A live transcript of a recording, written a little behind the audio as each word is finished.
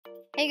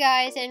Hey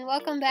guys, and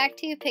welcome back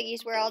to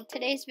Piggy's World.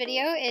 Today's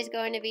video is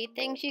going to be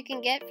things you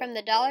can get from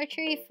the Dollar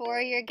Tree for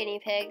your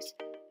guinea pigs.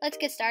 Let's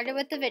get started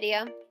with the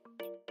video.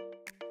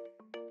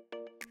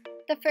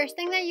 The first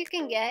thing that you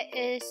can get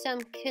is some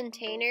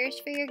containers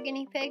for your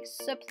guinea pigs'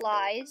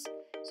 supplies.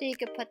 So you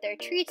could put their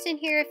treats in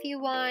here if you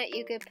want,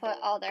 you could put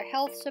all their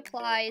health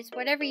supplies,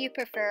 whatever you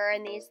prefer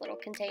in these little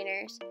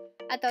containers.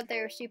 I thought they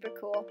were super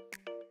cool.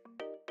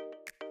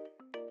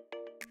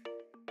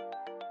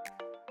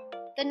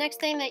 The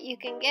next thing that you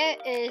can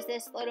get is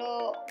this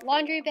little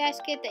laundry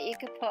basket that you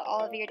could put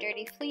all of your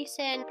dirty fleece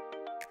in.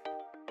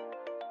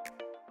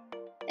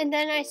 And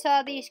then I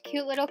saw these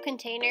cute little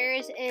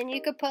containers, and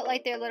you could put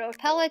like their little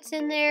pellets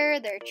in there,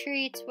 their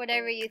treats,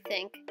 whatever you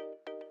think.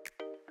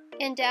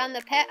 And down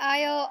the pet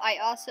aisle, I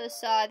also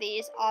saw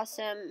these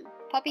awesome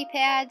puppy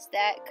pads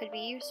that could be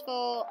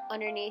useful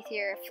underneath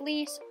your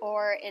fleece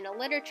or in a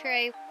litter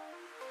tray.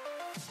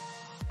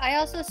 I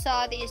also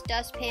saw these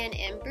dustpan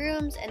and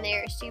brooms, and they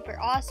are super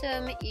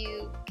awesome.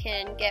 You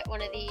can get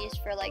one of these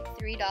for like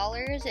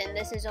 $3, and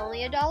this is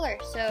only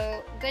 $1,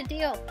 so good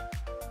deal.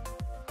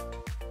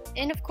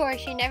 And of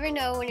course, you never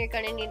know when you're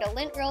going to need a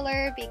lint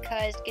roller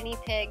because guinea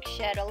pigs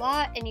shed a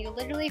lot and you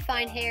literally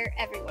find hair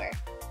everywhere.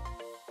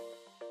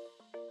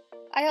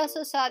 I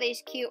also saw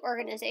these cute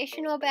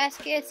organizational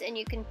baskets, and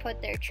you can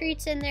put their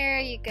treats in there,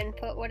 you can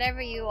put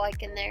whatever you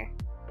like in there.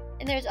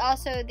 And there's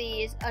also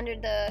these under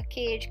the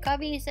cage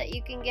cubbies that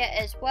you can get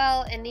as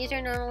well, and these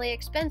are normally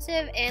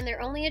expensive and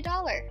they're only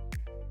 $1.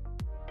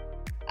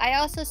 I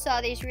also saw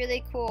these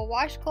really cool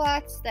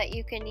washcloths that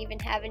you can even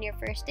have in your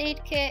first aid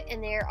kit,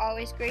 and they're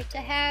always great to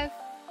have.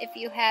 If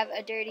you have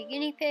a dirty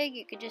guinea pig,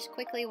 you could just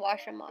quickly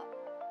wash them off.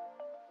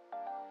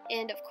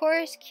 And of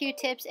course,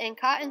 Q-tips and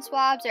cotton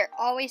swabs are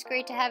always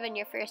great to have in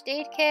your first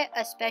aid kit,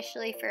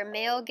 especially for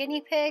male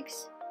guinea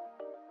pigs.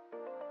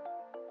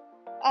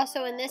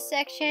 Also in this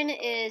section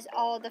is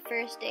all the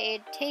first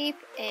aid tape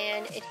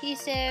and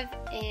adhesive,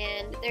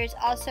 and there's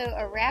also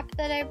a wrap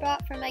that I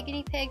bought for my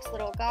guinea pigs,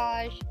 little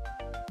gauze.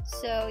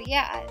 So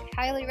yeah, I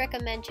highly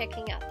recommend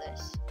checking out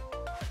this.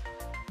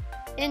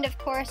 And of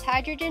course,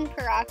 hydrogen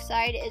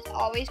peroxide is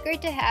always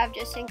great to have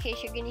just in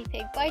case your guinea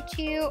pig bites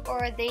you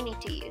or they need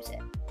to use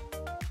it.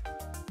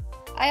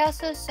 I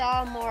also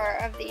saw more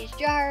of these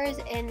jars,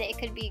 and they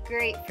could be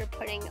great for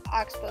putting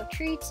Oxbow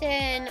treats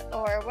in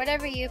or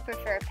whatever you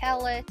prefer,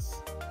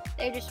 pellets.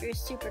 They just were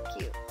super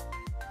cute.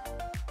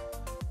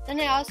 Then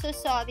I also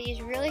saw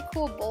these really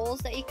cool bowls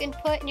that you can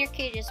put in your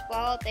cage as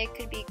well. They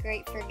could be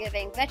great for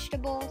giving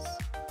vegetables.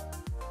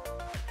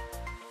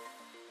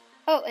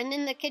 Oh, and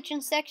in the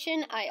kitchen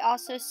section, I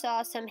also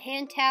saw some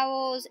hand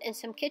towels and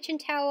some kitchen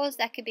towels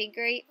that could be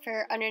great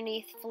for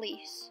underneath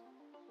fleece.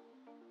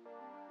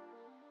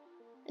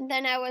 And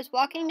then I was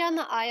walking down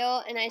the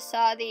aisle and I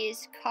saw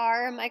these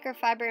car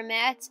microfiber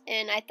mats,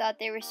 and I thought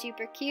they were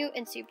super cute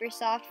and super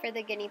soft for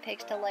the guinea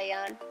pigs to lay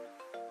on.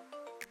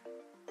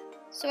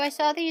 So I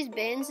saw these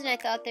bins and I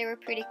thought they were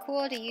pretty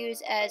cool to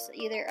use as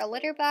either a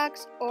litter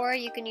box, or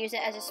you can use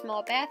it as a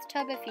small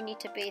bathtub if you need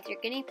to bathe your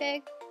guinea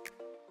pig.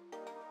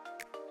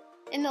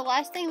 And the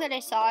last thing that I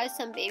saw is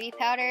some baby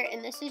powder,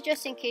 and this is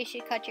just in case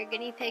you cut your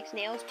guinea pig's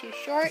nails too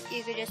short.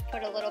 You could just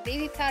put a little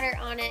baby powder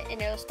on it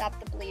and it'll stop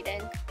the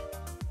bleeding.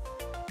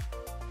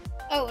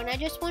 Oh, and I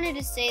just wanted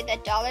to say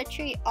that Dollar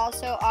Tree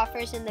also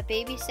offers in the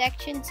baby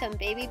section some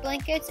baby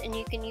blankets, and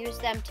you can use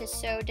them to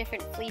sew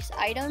different fleece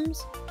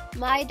items.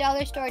 My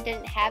dollar store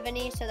didn't have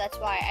any, so that's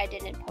why I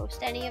didn't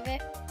post any of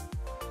it.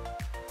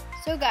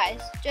 So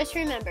guys, just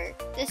remember,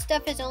 this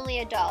stuff is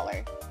only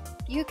 $1.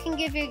 You can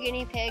give your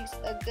guinea pigs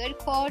a good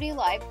quality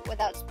life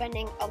without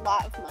spending a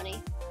lot of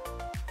money.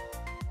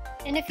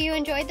 And if you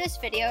enjoyed this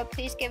video,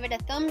 please give it a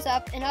thumbs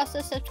up, and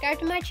also subscribe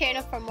to my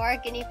channel for more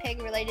guinea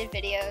pig related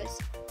videos.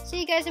 See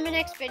you guys in my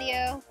next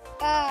video.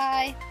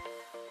 Bye!